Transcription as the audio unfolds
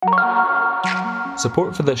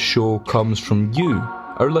Support for this show comes from you,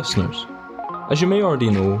 our listeners. As you may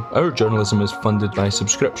already know, our journalism is funded by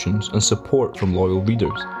subscriptions and support from loyal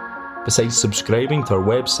readers. Besides subscribing to our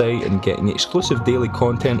website and getting exclusive daily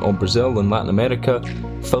content on Brazil and Latin America,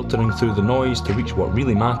 filtering through the noise to reach what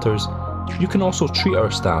really matters, you can also treat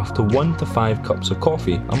our staff to 1 to 5 cups of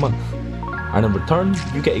coffee a month. And in return,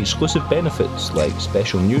 you get exclusive benefits like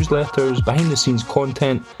special newsletters, behind-the-scenes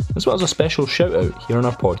content, as well as a special shout-out here on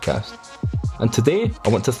our podcast. And today, I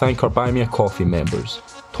want to thank our Buy Me a Coffee members,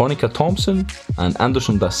 Tonica Thompson and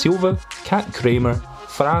Anderson da Silva, Kat Kramer,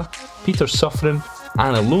 Fra, Peter Suffren,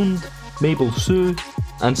 Anna Lund, Mabel Sue,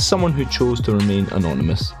 and someone who chose to remain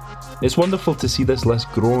anonymous. It's wonderful to see this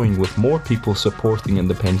list growing with more people supporting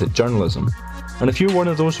independent journalism. And if you're one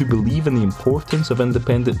of those who believe in the importance of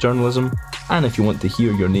independent journalism, and if you want to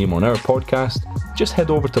hear your name on our podcast, just head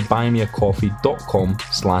over to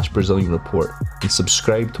buymeacoffee.com/Brazilian Report and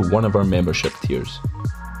subscribe to one of our membership tiers.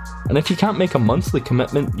 And if you can't make a monthly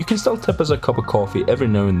commitment, you can still tip us a cup of coffee every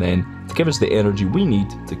now and then to give us the energy we need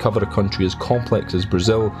to cover a country as complex as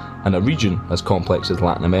Brazil and a region as complex as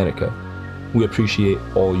Latin America. We appreciate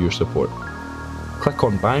all your support. Click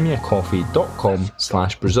on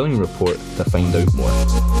buymeacoffee.com/Brazilian Report to find out more.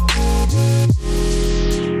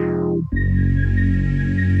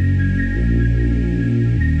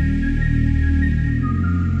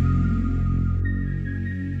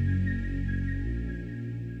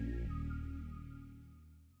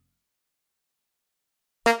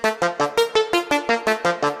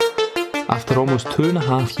 After almost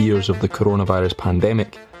 2.5 years of the coronavirus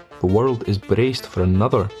pandemic, the world is braced for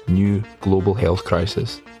another new global health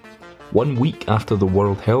crisis. 1 week after the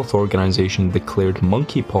World Health Organization declared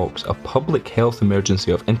monkeypox a public health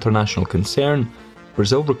emergency of international concern,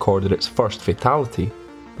 Brazil recorded its first fatality,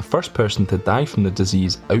 the first person to die from the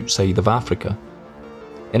disease outside of Africa.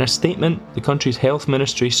 In a statement, the country's health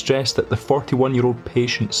ministry stressed that the 41-year-old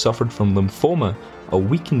patient suffered from lymphoma, a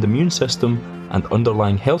weakened immune system, and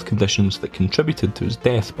underlying health conditions that contributed to his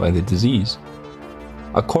death by the disease.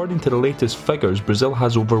 According to the latest figures, Brazil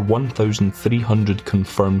has over 1,300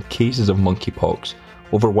 confirmed cases of monkeypox,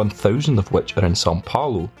 over 1,000 of which are in São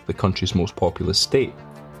Paulo, the country's most populous state.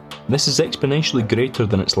 This is exponentially greater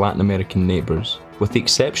than its Latin American neighbours. With the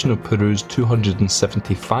exception of Peru's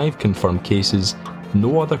 275 confirmed cases,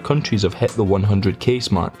 no other countries have hit the 100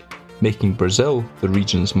 case mark, making Brazil the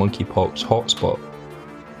region's monkeypox hotspot.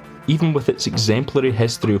 Even with its exemplary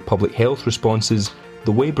history of public health responses,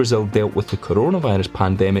 the way Brazil dealt with the coronavirus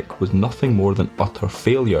pandemic was nothing more than utter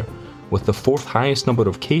failure, with the 4th highest number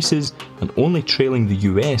of cases and only trailing the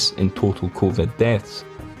US in total COVID deaths.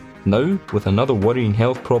 Now, with another worrying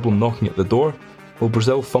health problem knocking at the door, will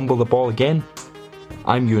Brazil fumble the ball again?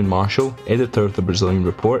 I'm Ewan Marshall, editor of the Brazilian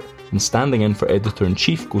Report, and standing in for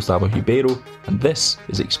Editor-in-Chief Gustavo Ribeiro, and this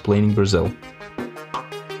is Explaining Brazil.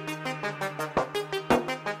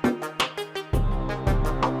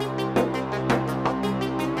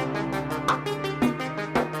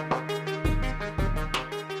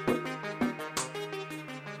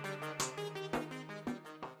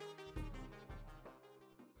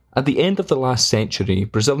 At the end of the last century,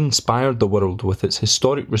 Brazil inspired the world with its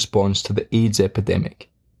historic response to the AIDS epidemic.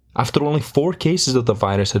 After only 4 cases of the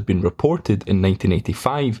virus had been reported in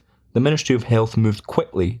 1985, the Ministry of Health moved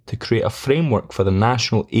quickly to create a framework for the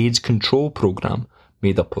National AIDS Control Programme,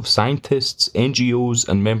 made up of scientists, NGOs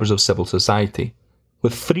and members of civil society.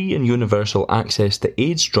 With free and universal access to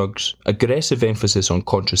AIDS drugs, aggressive emphasis on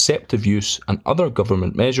contraceptive use and other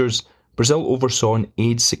government measures, Brazil oversaw an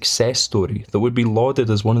AIDS success story that would be lauded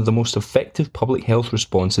as one of the most effective public health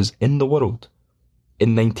responses in the world.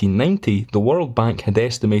 In 1990, the World Bank had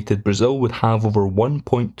estimated Brazil would have over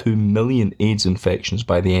 1.2 million AIDS infections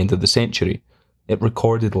by the end of the century. It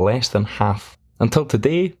recorded less than half. Until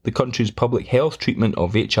today, the country's public health treatment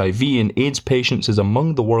of HIV and AIDS patients is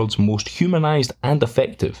among the world's most humanised and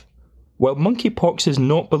effective. While monkeypox is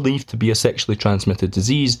not believed to be a sexually transmitted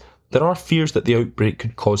disease, there are fears that the outbreak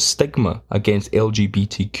could cause stigma against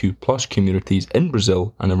LGBTQ+ communities in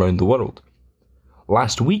Brazil and around the world.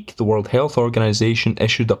 Last week, the World Health Organization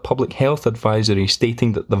issued a public health advisory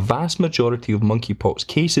stating that the vast majority of monkeypox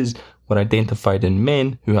cases were identified in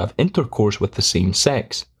men who have intercourse with the same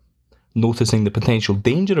sex. Noticing the potential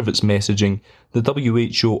danger of its messaging, the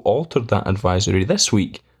WHO altered that advisory this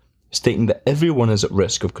week, stating that everyone is at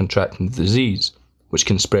risk of contracting the disease, which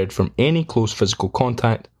can spread from any close physical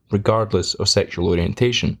contact, regardless of sexual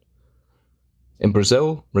orientation. In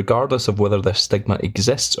Brazil, regardless of whether this stigma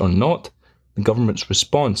exists or not, the government's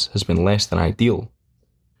response has been less than ideal.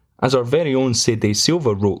 As our very own Cede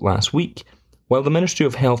Silva wrote last week, While the Ministry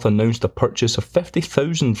of Health announced a purchase of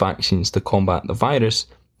 50,000 vaccines to combat the virus,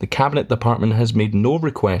 the Cabinet Department has made no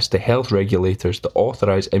request to health regulators to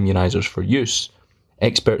authorise immunisers for use.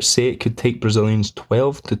 Experts say it could take Brazilians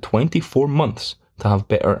 12 to 24 months to have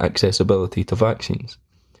better accessibility to vaccines.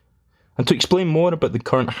 And to explain more about the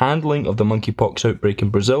current handling of the monkeypox outbreak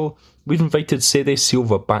in Brazil, we've invited Sede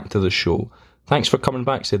Silva back to the show. Thanks for coming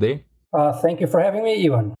back, Sede. Thank you for having me,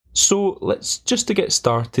 Ewan. So just to get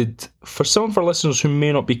started, for some of our listeners who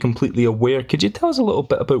may not be completely aware, could you tell us a little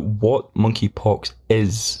bit about what monkeypox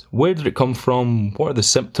is? Where did it come from? What are the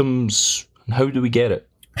symptoms? And how do we get it?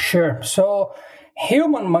 Sure. So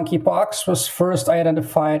human monkeypox was first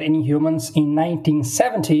identified in humans in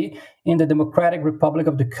 1970 in the Democratic Republic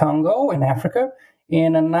of the Congo in Africa,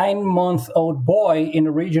 in a 9-month-old boy in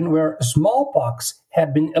a region where smallpox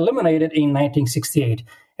had been eliminated in 1968.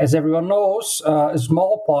 As everyone knows,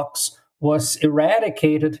 smallpox was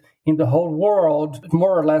eradicated in the whole world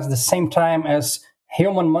more or less the same time as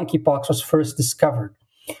human monkeypox was first discovered.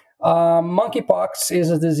 Monkeypox is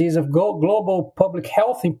a disease of global public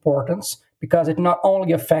health importance because it not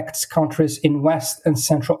only affects countries in West and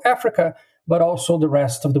Central Africa, but also the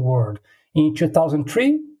rest of the world. In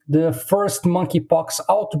 2003, the first monkeypox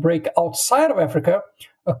outbreak outside of Africa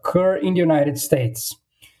occurred in the United States.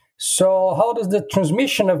 So how does the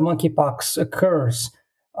transmission of monkeypox occurs?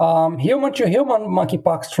 Human-to-human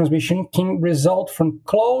monkeypox transmission can result from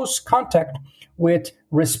close contact with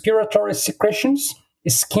respiratory secretions,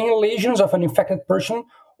 skin lesions of an infected person,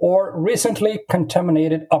 or recently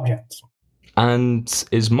contaminated objects. And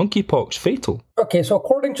is monkeypox fatal? Okay, so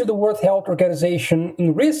according to the World Health Organization,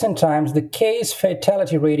 in recent times, the case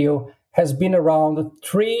fatality ratio has been around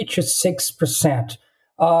 3 to 6%.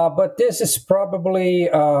 But this is probably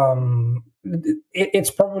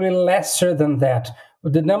it's probably lesser than that.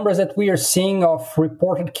 The numbers that we are seeing of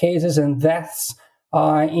reported cases and deaths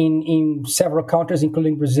in several countries,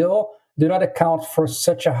 including Brazil, do not account for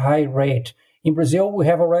such a high rate. In Brazil, we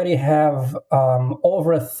already have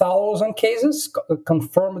over 1,000 cases,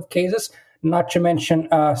 confirmed cases, not to mention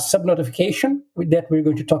subnotification that we're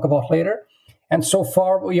going to talk about later. And so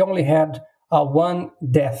far, we only had one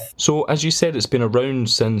death. So, as you said, it's been around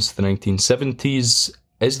since the 1970s.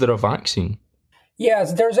 Is there a vaccine?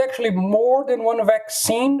 Yes, there's actually more than one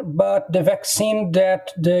vaccine, but the vaccine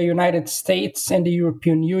that the United States and the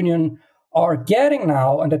European Union are getting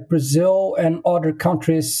now, and that Brazil and other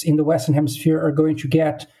countries in the Western Hemisphere are going to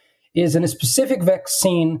get, is a specific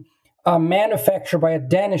vaccine manufactured by a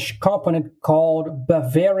Danish company called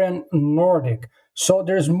Bavarian Nordic. So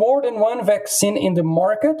there's more than one vaccine in the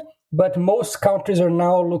market, but most countries are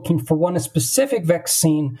now looking for one specific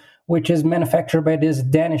vaccine, which is manufactured by this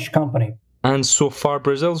Danish company. And so far,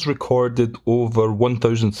 Brazil's recorded over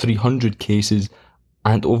 1,300 cases,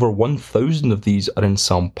 and over 1,000 of these are in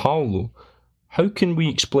São Paulo. How can we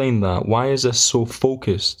explain that? Why is this so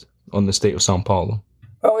focused on the state of São Paulo?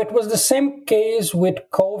 Oh, it was the same case with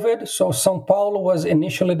COVID. So São Paulo was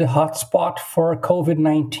initially the hotspot for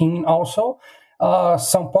COVID-19 also.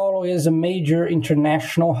 São Paulo is a major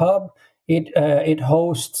international hub. It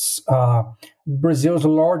hosts Brazil's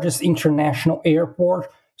largest international airport.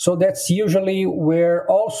 So that's usually where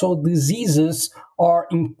also diseases are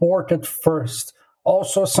imported first.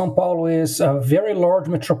 Also, São Paulo is a very large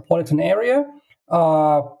metropolitan area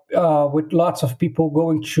with lots of people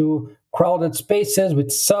going to crowded spaces,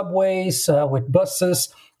 with subways, with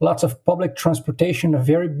buses, lots of public transportation, a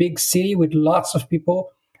very big city with lots of people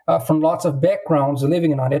from lots of backgrounds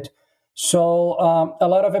living on it. So a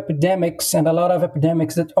lot of epidemics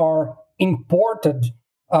that are imported,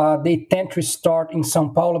 they tend to start in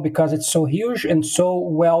São Paulo because it's so huge and so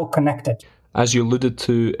well connected. As you alluded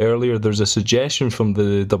to earlier, there's a suggestion from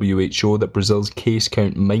the WHO that Brazil's case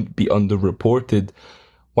count might be underreported.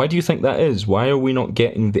 Why do you think that is? Why are we not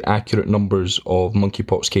getting the accurate numbers of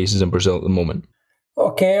monkeypox cases in Brazil at the moment?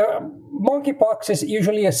 Okay, monkeypox is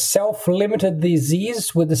usually a self-limited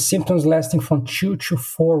disease with the symptoms lasting from 2 to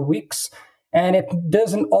 4 weeks, and it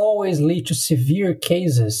doesn't always lead to severe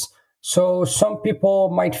cases. So some people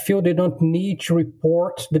might feel they don't need to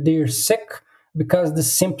report that they're sick because the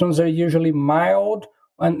symptoms are usually mild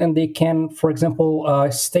and they can, for example,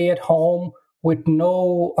 stay at home with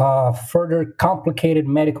no further complicated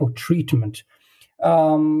medical treatment.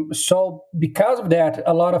 So because of that,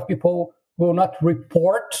 a lot of people will not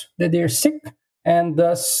report that they're sick, and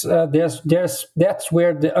thus that's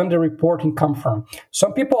where the underreporting comes from.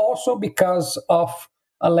 Some people also, because of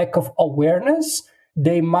a lack of awareness,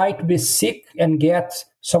 they might be sick and get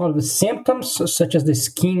some of the symptoms, such as the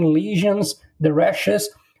skin lesions, the rashes,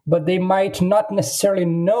 but they might not necessarily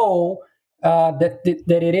know that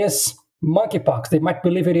it is monkeypox. They might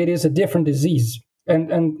believe it is a different disease.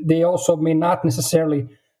 And they also may not necessarily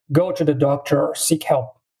go to the doctor or seek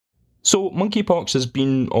help. So monkeypox has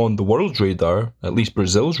been on the world's radar, at least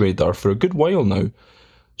Brazil's radar, for a good while now.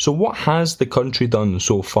 So what has the country done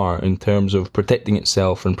so far in terms of protecting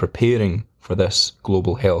itself and preparing for this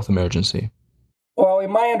global health emergency? Well,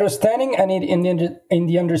 in my understanding and in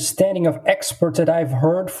the understanding of experts that I've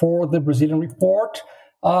heard for the Brazilian report,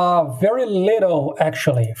 very little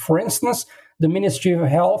actually. For instance, the Ministry of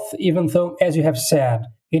Health, even though, as you have said,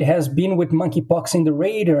 it has been with monkeypox in the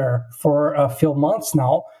radar for a few months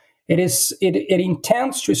now, it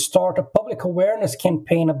intends to start a public awareness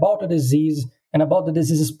campaign about the disease and about the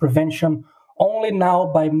disease's prevention only now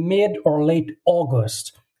by mid or late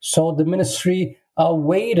August. So the ministry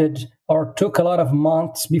waited or took a lot of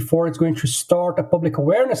months before it's going to start a public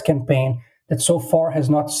awareness campaign that so far has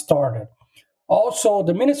not started. Also,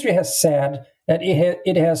 the ministry has said that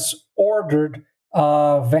it has ordered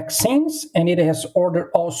vaccines and it has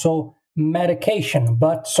ordered also medication.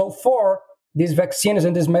 But so far, these vaccines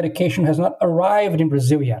and this medication has not arrived in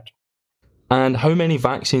Brazil yet. And how many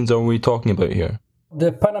vaccines are we talking about here?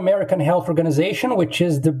 The Pan American Health Organization, which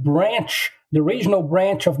is the regional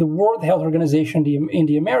branch of the World Health Organization in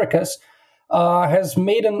the Americas, has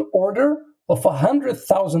made an order of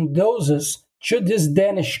 100,000 doses to this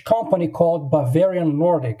Danish company called Bavarian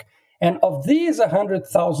Nordic. And of these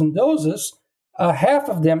 100,000 doses, half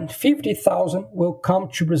of them, 50,000, will come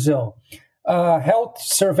to Brazil. Health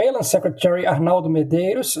Surveillance Secretary Arnaldo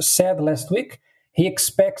Medeiros said last week he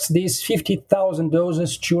expects these 50,000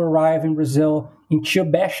 doses to arrive in Brazil in two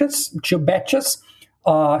batches,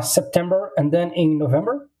 September and then in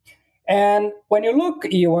November. And when you look,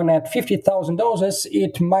 Ewan, at 50,000 doses,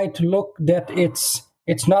 it might look that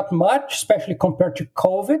it's not much, especially compared to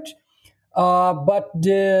COVID. But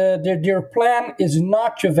their plan is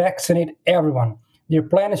not to vaccinate everyone. Their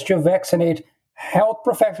plan is to vaccinate health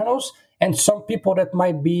professionals and some people that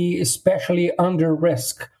might be especially under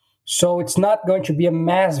risk. So it's not going to be a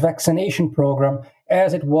mass vaccination program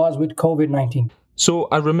as it was with COVID-19. So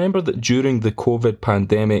I remember that during the COVID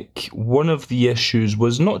pandemic, one of the issues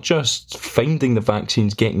was not just finding the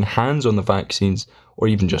vaccines, getting hands on the vaccines, or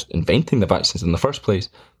even just inventing the vaccines in the first place,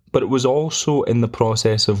 but it was also in the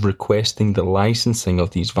process of requesting the licensing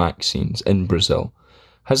of these vaccines in Brazil.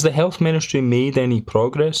 Has the health ministry made any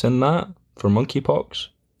progress in that for monkeypox?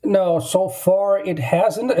 No, so far it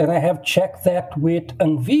hasn't, and I have checked that with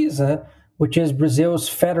Anvisa, which is Brazil's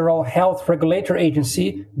federal health regulatory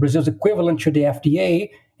agency, Brazil's equivalent to the FDA,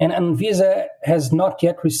 and Anvisa has not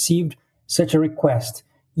yet received such a request.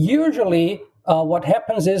 Usually, what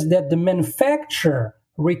happens is that the manufacturer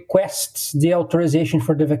requests the authorization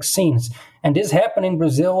for the vaccines. And this happened in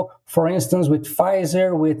Brazil, for instance, with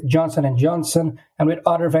Pfizer, with Johnson & Johnson, and with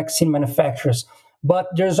other vaccine manufacturers. But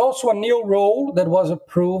there's also a new rule that was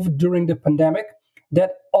approved during the pandemic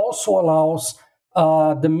that also allows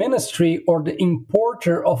the ministry or the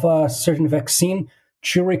importer of a certain vaccine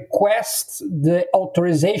to request the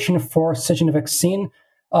authorization for such a vaccine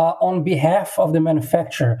on behalf of the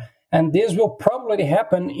manufacturer. And this will probably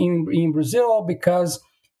happen in Brazil because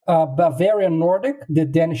Bavarian Nordic, the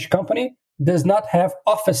Danish company, does not have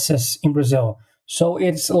offices in Brazil. So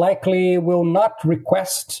it's likely will not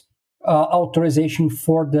request authorization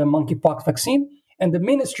for the monkeypox vaccine. And the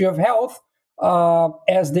Ministry of Health,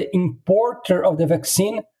 as the importer of the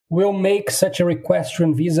vaccine, will make such a request to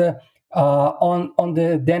Anvisa on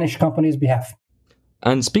the Danish company's behalf.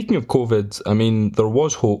 And speaking of COVID, I mean, there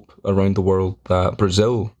was hope around the world that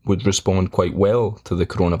Brazil would respond quite well to the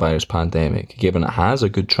coronavirus pandemic, given it has a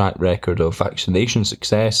good track record of vaccination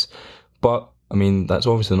success. But, I mean, that's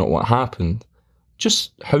obviously not what happened.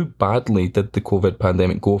 Just how badly did the COVID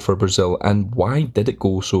pandemic go for Brazil, and why did it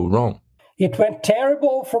go so wrong? It went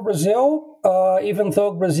terrible for Brazil, even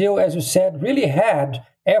though Brazil, as you said, really had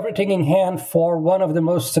everything in hand for one of the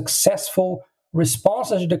most successful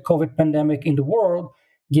responses to the COVID pandemic in the world,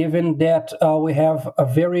 given that we have a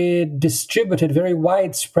very distributed, very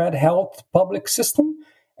widespread health public system.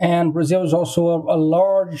 And Brazil is also a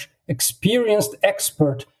large, experienced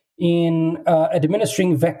expert in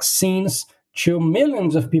administering vaccines to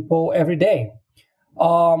millions of people every day.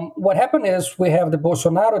 What happened is we have the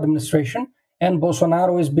Bolsonaro administration, and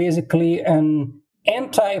Bolsonaro is basically an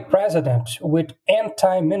anti-president with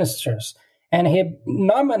anti-ministers. And he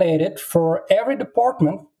nominated for every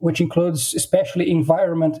department, which includes especially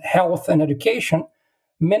environment, health, and education,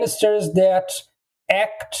 ministers that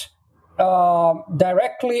act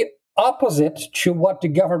directly opposite to what the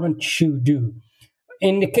government should do.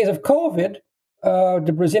 In the case of COVID,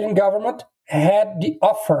 the Brazilian government had the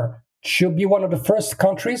offer to be one of the first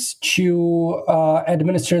countries to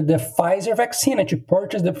administer the Pfizer vaccine and to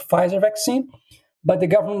purchase the Pfizer vaccine. But the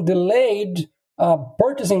government delayed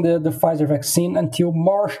purchasing the Pfizer vaccine until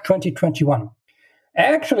March 2021.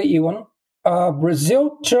 Actually, Ewan,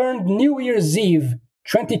 Brazil turned New Year's Eve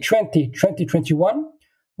 2020-2021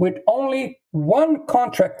 with only one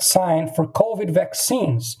contract signed for COVID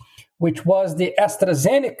vaccines, which was the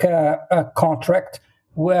AstraZeneca contract,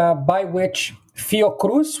 by which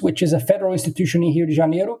Fiocruz, which is a federal institution in Rio de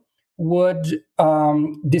Janeiro, would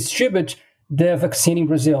distribute the vaccine in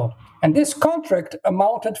Brazil. And this contract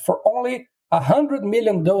amounted for only 100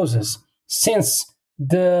 million doses. Since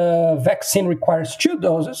the vaccine requires 2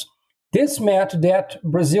 doses, this meant that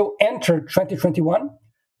Brazil entered 2021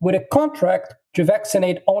 with a contract to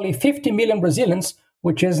vaccinate only 50 million Brazilians,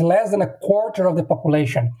 which is less than a quarter of the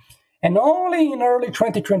population. And only in early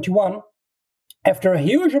 2021, after a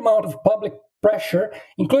huge amount of public pressure,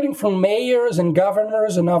 including from mayors and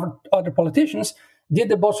governors and other politicians, did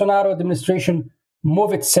the Bolsonaro administration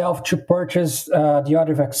move itself to purchase the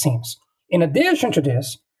other vaccines. In addition to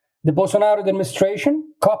this, the Bolsonaro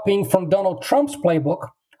administration, copying from Donald Trump's playbook,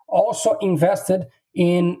 also invested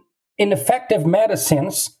in ineffective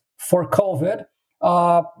medicines for COVID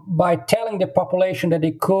by telling the population that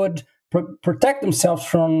they could protect themselves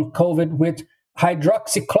from COVID with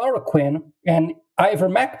hydroxychloroquine and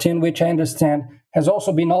ivermectin, which I understand has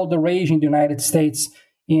also been all the rage in the United States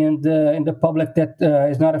in the public that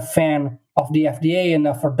is not a fan of the FDA and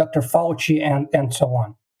for Dr. Fauci and so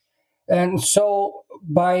on. And so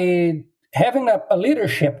by having a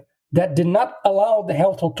leadership that did not allow the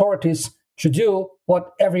health authorities to do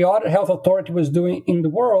what every other health authority was doing in the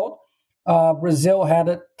world, Brazil had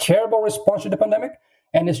a terrible response to the pandemic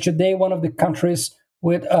and is today one of the countries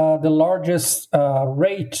with the largest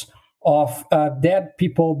rate of dead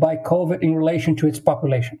people by COVID in relation to its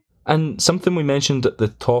population. And something we mentioned at the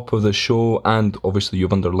top of the show, and obviously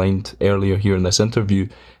you've underlined earlier here in this interview,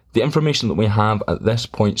 the information that we have at this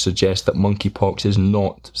point suggests that monkeypox is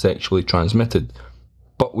not sexually transmitted.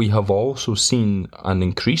 But we have also seen an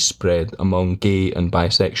increased spread among gay and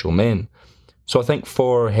bisexual men. So I think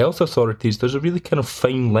for health authorities, there's a really kind of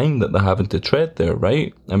fine line that they're having to tread there,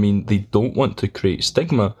 right? I mean, they don't want to create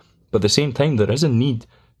stigma, but at the same time, there is a need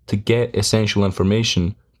to get essential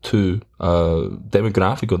information to a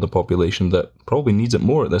demographic of the population that probably needs it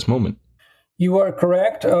more at this moment. You are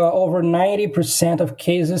correct. Over 90% of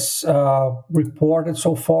cases reported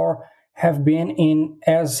so far have been in,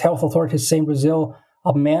 as health authorities say in Brazil,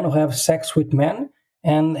 of men who have sex with men.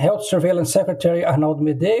 And Health Surveillance Secretary Arnaldo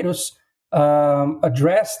Medeiros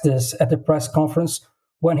addressed this at the press conference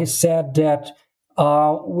when he said that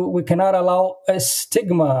we cannot allow a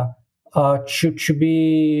stigma to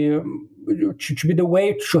be the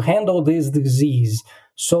way to handle this disease.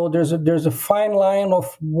 So there's a fine line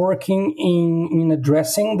of working in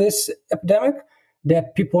addressing this epidemic,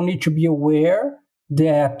 that people need to be aware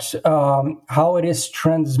that how it is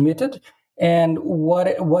transmitted and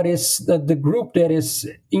what is the group that is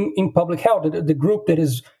in public health, the group that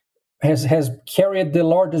has carried the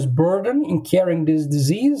largest burden in carrying this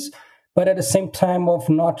disease, but at the same time of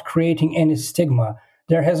not creating any stigma.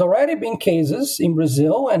 There has already been cases in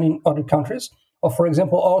Brazil and in other countries of, for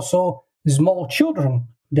example, also small children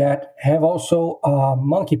that have also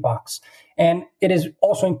monkeypox. And it is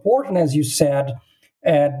also important, as you said,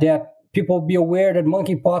 that people be aware that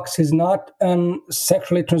monkeypox is not a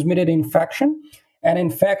sexually transmitted infection. And in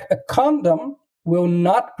fact, a condom will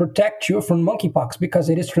not protect you from monkeypox because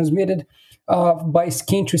it is transmitted by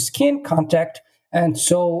skin-to-skin contact. And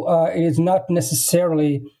so it is not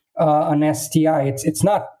necessarily an STI. It's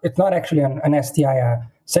not actually an STI, a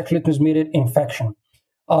sexually transmitted infection.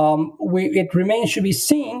 It remains to be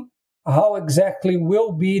seen how exactly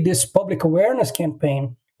will be this public awareness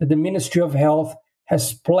campaign that the Ministry of Health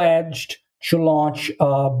has pledged to launch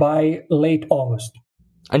by late August.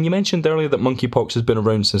 And you mentioned earlier that monkeypox has been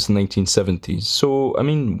around since the 1970s. So, I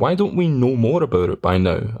mean, why don't we know more about it by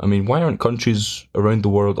now? I mean, why aren't countries around the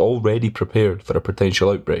world already prepared for a potential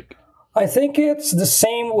outbreak? I think it's the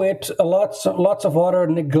same with lots of other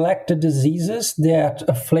neglected diseases that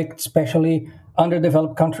afflict especially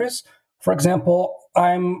underdeveloped countries. For example,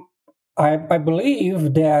 I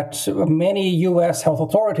believe that many U.S. health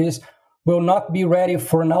authorities will not be ready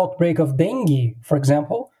for an outbreak of dengue, for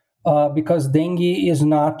example, because dengue is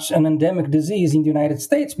not an endemic disease in the United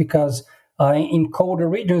States because in colder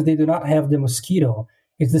regions they do not have the mosquito.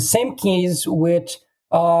 It's the same case with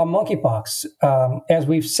monkeypox. As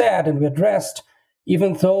we've said and we addressed,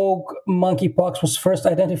 even though monkeypox was first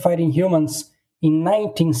identified in humans in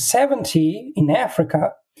 1970 in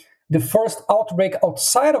Africa, the first outbreak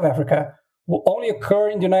outside of Africa will only occur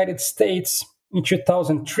in the United States in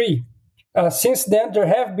 2003. Since then, there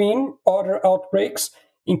have been other outbreaks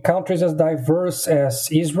in countries as diverse as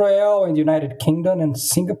Israel and the United Kingdom and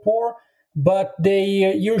Singapore, but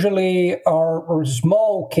they usually are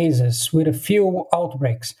small cases with a few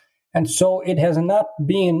outbreaks. And so it has not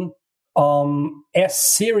been as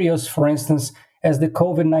serious, for instance, as the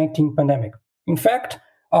COVID-19 pandemic. In fact,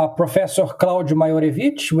 Professor Claudio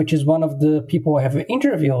Majorevich, which is one of the people I have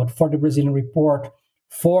interviewed for the Brazilian Report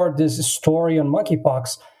for this story on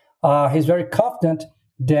monkeypox, he's very confident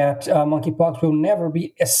that monkeypox will never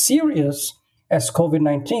be as serious as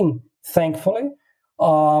COVID-19, thankfully.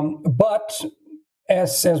 But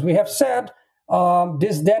as we have said,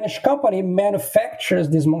 this Danish company manufactures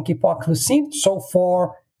this monkeypox vaccine so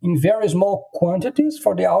far in very small quantities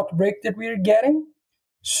for the outbreak that we're getting.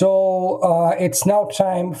 So it's now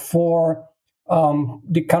time for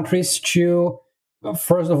the countries to,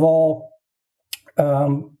 first of all,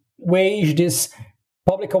 wage these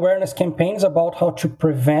public awareness campaigns about how to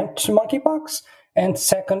prevent monkeypox, and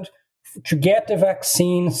second, to get the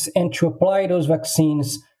vaccines and to apply those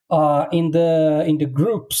vaccines in the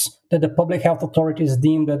groups that the public health authorities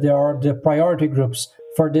deem that they are the priority groups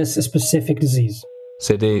for this specific disease.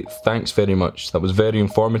 Sede, thanks very much. That was very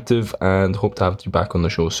informative and hope to have you back on the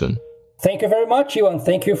show soon. Thank you very much, Ewan.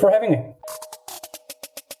 Thank you for having me.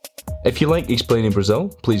 If you like Explaining Brazil,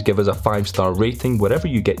 please give us a 5-star rating wherever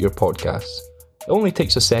you get your podcasts. It only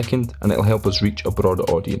takes a second and it'll help us reach a broader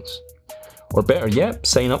audience. Or better yet,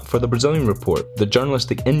 sign up for the Brazilian Report, the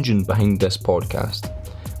journalistic engine behind this podcast.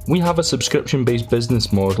 We have a subscription-based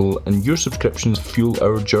business model, and your subscriptions fuel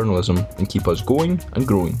our journalism and keep us going and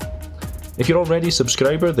growing. If you're already a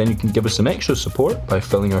subscriber, then you can give us some extra support by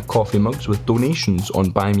filling our coffee mugs with donations on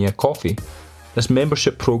Buy Me a Coffee. This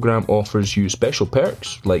membership program offers you special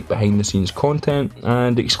perks like behind-the-scenes content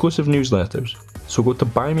and exclusive newsletters. So go to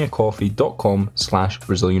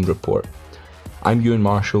buymeacoffee.com/Brazilian Report. I'm Ewan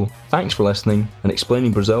Marshall, thanks for listening, and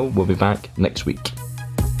Explaining Brazil will be back next week.